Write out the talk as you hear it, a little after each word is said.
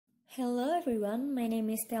Hello everyone, my name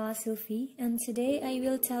is Stella Silvy, and today I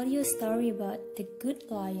will tell you a story about the good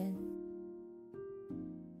lion.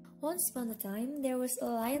 Once upon a time, there was a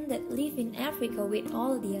lion that lived in Africa with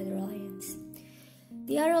all the other lions.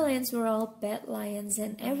 The other lions were all bad lions,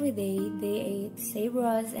 and every day they ate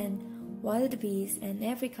zebras and wild beasts and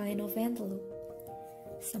every kind of antelope.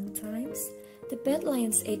 Sometimes, the bad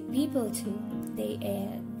lions ate people too. They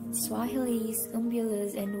ate Swahilis,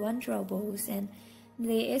 Umbulus, and Wandrabos, and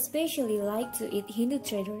they especially like to eat Hindu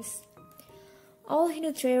traders. All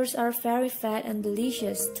Hindu traders are very fat and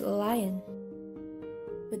delicious to a lion.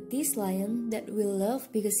 But this lion that we love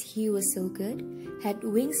because he was so good had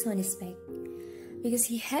wings on his back. Because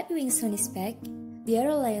he had wings on his back, the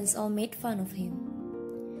other lions all made fun of him.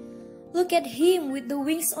 "Look at him with the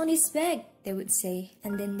wings on his back," they would say,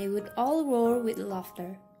 and then they would all roar with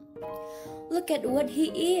laughter. "Look at what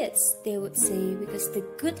he eats," they would say, because the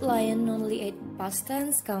good lion only ate pasta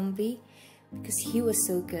and scampi because he was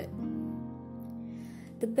so good.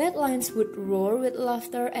 The bad lions would roar with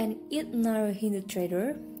laughter and eat another Hindu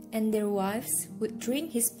trader, and their wives would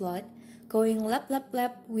drink his blood, going lap lap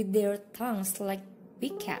lap with their tongues like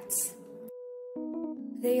big cats.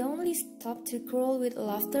 They only stopped to growl with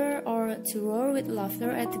laughter or to roar with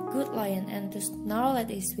laughter at the good lion and to snarl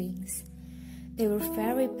at his wings. They were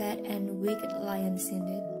very bad and wicked lions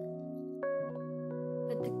indeed.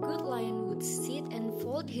 But the good lion would sit and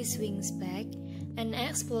fold his wings back and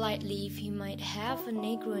ask politely if he might have a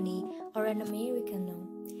Negroni or an Americano,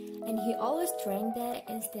 and he always drank that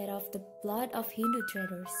instead of the blood of Hindu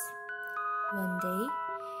traders. One day,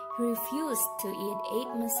 he refused to eat 8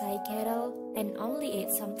 Masai cattle and only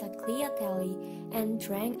ate some tagliatelle and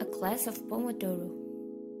drank a glass of pomodoro.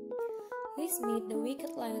 This made the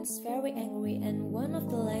wicked lions very angry, and one of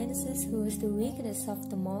the lionesses, who was the wickedest of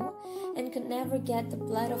them all and could never get the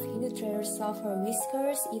blood of Hindu traders off her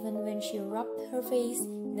whiskers even when she rubbed her face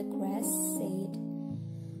in the grass, said,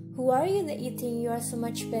 "Who are you that you think you are so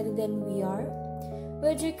much better than we are?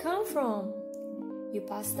 Where do you come from, you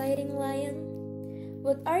pasta-eating lion?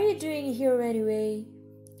 What are you doing here anyway?"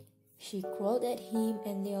 She growled at him,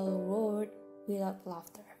 and they all roared without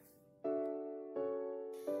laughter.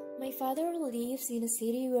 My father lives in a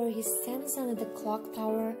city where he stands under the clock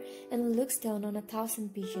tower and looks down on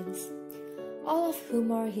 1,000 pigeons, all of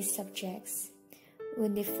whom are his subjects.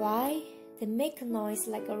 When they fly, they make a noise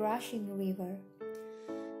like a rushing river.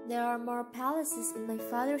 There are more palaces in my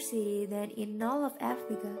father's city than in all of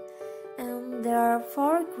Africa, and there are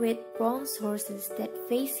 4 great bronze horses that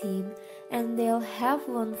face him, and they'll have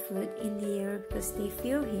 1 foot in the air because they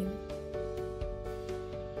fear him.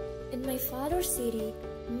 In my father's city,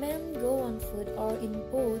 men go on foot or in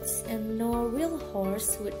boats, and no real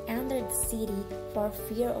horse would enter the city for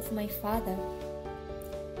fear of my father.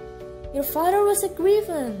 "Your father was a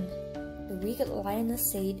griffin," the wicked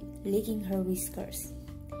lioness said, licking her whiskers.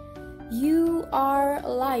 "You are a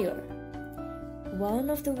liar," one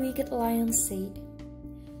of the wicked lions said.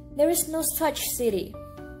 "There is no such city."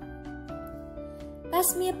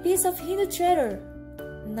 "Pass me a piece of Hindu trader,"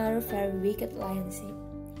 another very wicked lion said.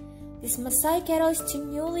 "This Masai cattle is too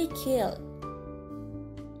newly killed."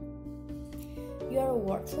 "You are a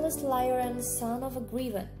worthless liar and son of a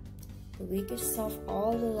griffin," the wickedest of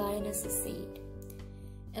all the lionesses said.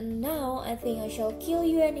 "And now I think I shall kill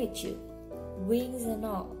you and eat you, wings and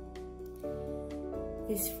all."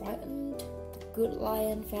 This frightened the good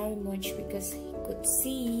lion very much because he could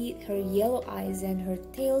see her yellow eyes and her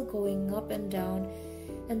tail going up and down,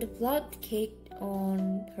 and the blood caked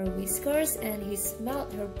on her whiskers, and he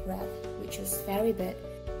smelled her breath, which was very bad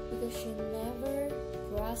because she never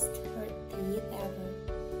brushed her teeth ever.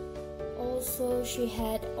 Also, she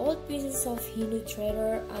had old pieces of Hindu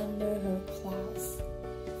trader under her claws.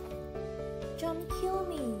 "Don't kill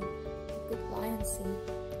me," the good lion said.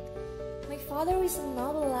 "My father is a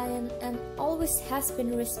noble lion and always has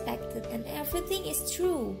been respected, and everything is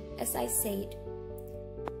true, as I said."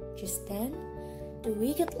 Just then, the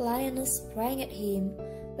wicked lioness sprang at him,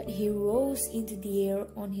 but he rose into the air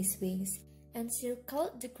on his wings and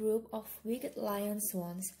circled the group of wicked lions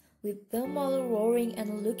once, with them all roaring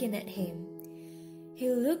and looking at him.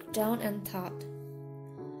 He looked down and thought,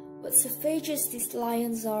 "What savages these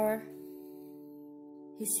lions are!"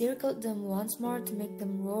 He circled them once more to make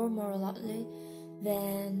them roar more loudly.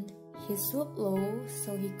 Then he swooped low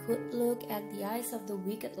so he could look at the eyes of the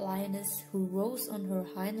wicked lioness, who rose on her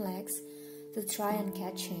hind legs to try and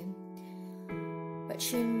catch him. But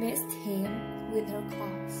she missed him with her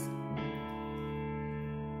claws.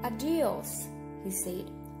 "Adios," he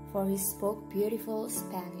said, for he spoke beautiful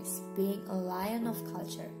Spanish, being a lion of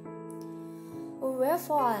culture. "Au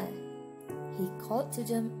revoir," he called to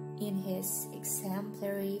them in his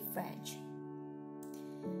exemplary French.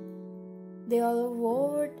 They all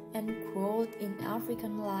roared and growled in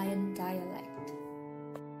African lion dialect.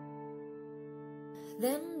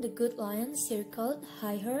 Then the good lion circled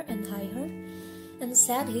higher and higher and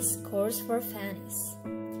set his course for Venice.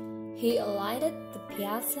 He alighted the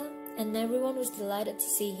piazza and everyone was delighted to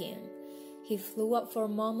see him. He flew up for a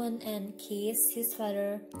moment and kissed his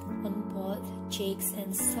father on both cheeks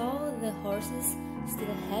and saw the horses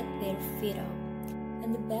still had their feet up,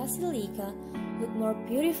 and the basilica looked more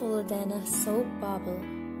beautiful than a soap bubble.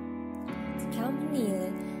 The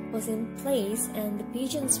campanile was in place and the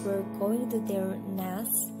pigeons were going to their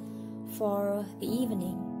nests for the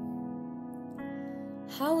evening.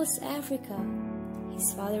 "How was Africa?"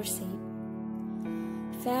 his father said.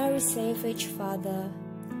 "Very savage, father,"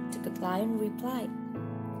 the good lion replied.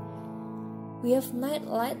 "We have night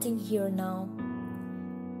lighting here now,"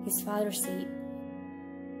 his father said.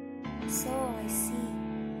 "So I see,"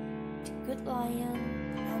 the good lion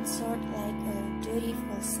answered like a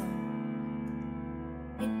dutiful son.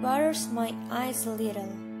 "It butters my eyes a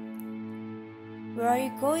little. Where are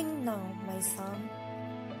you going now, my son?"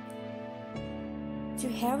 "To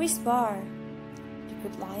Harry's bar," the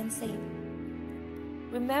good lion said.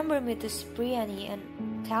 "Remember me to Cipriani and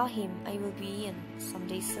tell him I will be in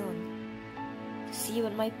someday soon. To see you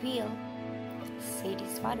on my peel," said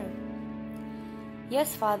his father.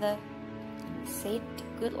 "Yes, father," said the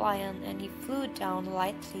good lion, and he flew down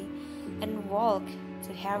lightly and walked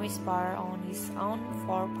to Harry's bar on his own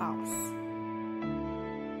four paws.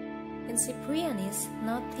 In Cipriani's,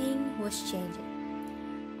 nothing was changed.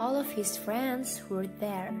 All of his friends were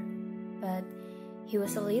there, but he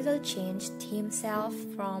was a little changed himself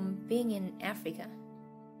from being in Africa.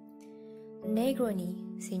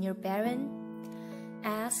 "Negroni, Signor Baron?"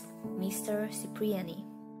 asked Mr. Cipriani.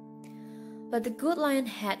 But the good lion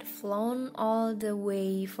had flown all the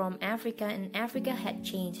way from Africa, and Africa had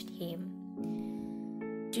changed him.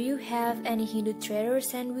 "Do you have any Hindu trader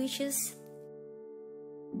sandwiches?"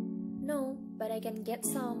 "No, but I can get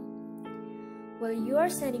some." "While you are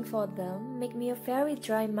sending for them, make me a very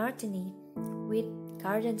dry martini with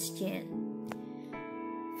garden's gin."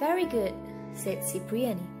 "Very good," said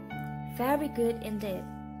Cipriani. "Very good indeed."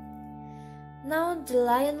 Now the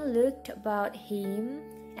lion looked about him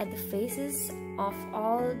at the faces of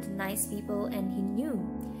all the nice people, and he knew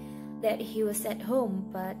that he was at home,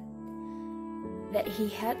 but that he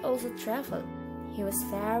had also traveled. He was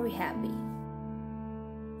very happy.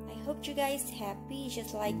 I hope you guys happy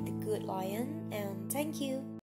just like the good lion, and thank you.